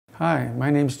Hi, my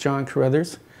name's John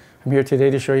Carruthers. I'm here today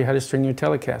to show you how to string your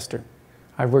Telecaster.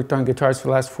 I've worked on guitars for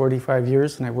the last 45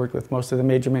 years and I've worked with most of the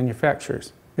major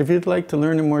manufacturers. If you'd like to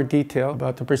learn in more detail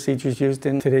about the procedures used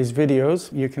in today's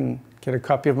videos, you can get a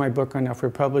copy of my book on Elixir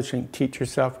Publishing, Teach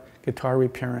Yourself Guitar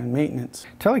Repair and Maintenance.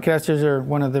 Telecasters are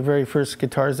one of the very first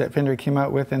guitars that Fender came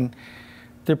out with, and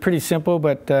they're pretty simple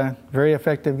but very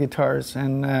effective guitars.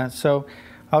 And so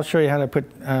I'll show you how to put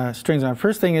strings on.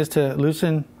 First thing is to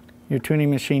loosen your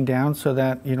tuning machine down so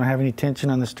that you don't have any tension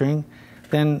on the string.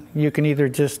 Then you can either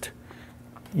just,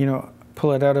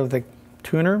 pull it out of the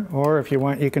tuner, or if you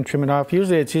want, you can trim it off.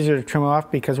 Usually it's easier to trim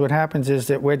off because what happens is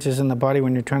it wedges in the body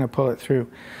when you're trying to pull it through.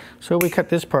 So we cut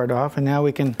this part off, and now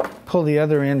we can pull the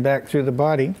other end back through the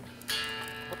body.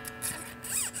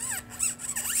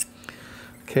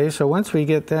 Okay, so once we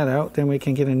get that out, then we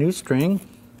can get a new string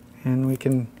and we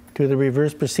can do the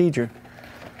reverse procedure.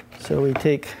 So we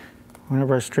take one of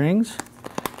our strings.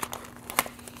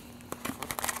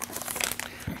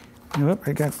 Whoop,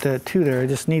 I got two there, I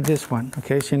just need this one.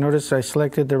 Okay, so you notice I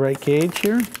selected the right gauge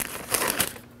here.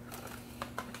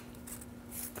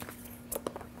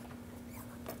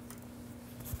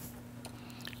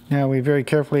 Now we very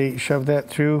carefully shove that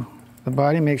through the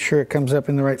body, make sure it comes up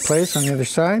in the right place on the other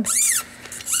side.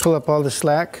 Pull up all the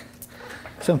slack.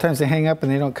 Sometimes they hang up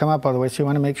and they don't come up all the way, so you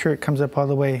want to make sure it comes up all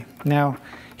the way. Now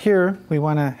here we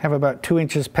want to have about 2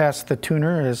 inches past the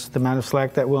tuner as the amount of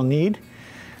slack that we'll need.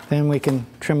 Then we can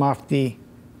trim off the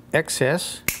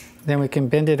excess. Then we can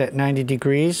bend it at 90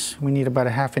 degrees. We need about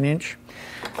 1/2 inch.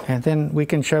 And then we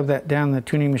can shove that down the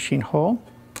tuning machine hole.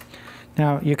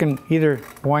 Now you can either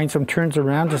wind some turns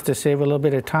around just to save a little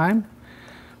bit of time,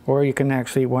 or you can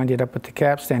actually wind it up with the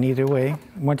capstan, either way.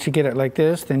 Once you get it like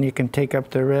this, then you can take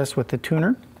up the rest with the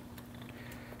tuner.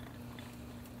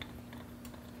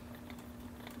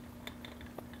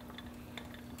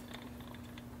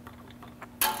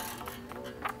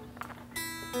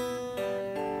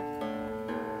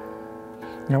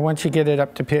 Now once you get it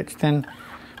up to pitch, then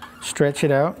stretch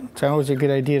it out. It's always a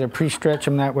good idea to pre-stretch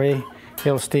them, that way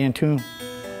it'll stay in tune.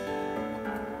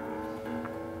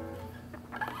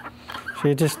 So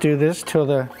you just do this till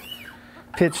the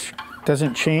pitch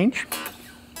doesn't change.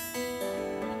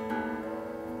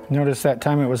 Notice that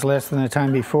time it was less than the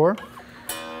time before.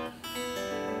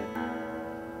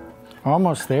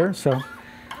 Almost there, so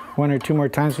 1 or 2 more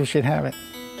times we should have it.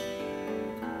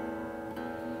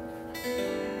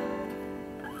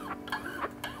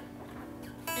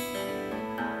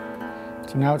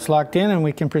 So now it's locked in and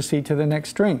we can proceed to the next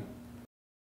string.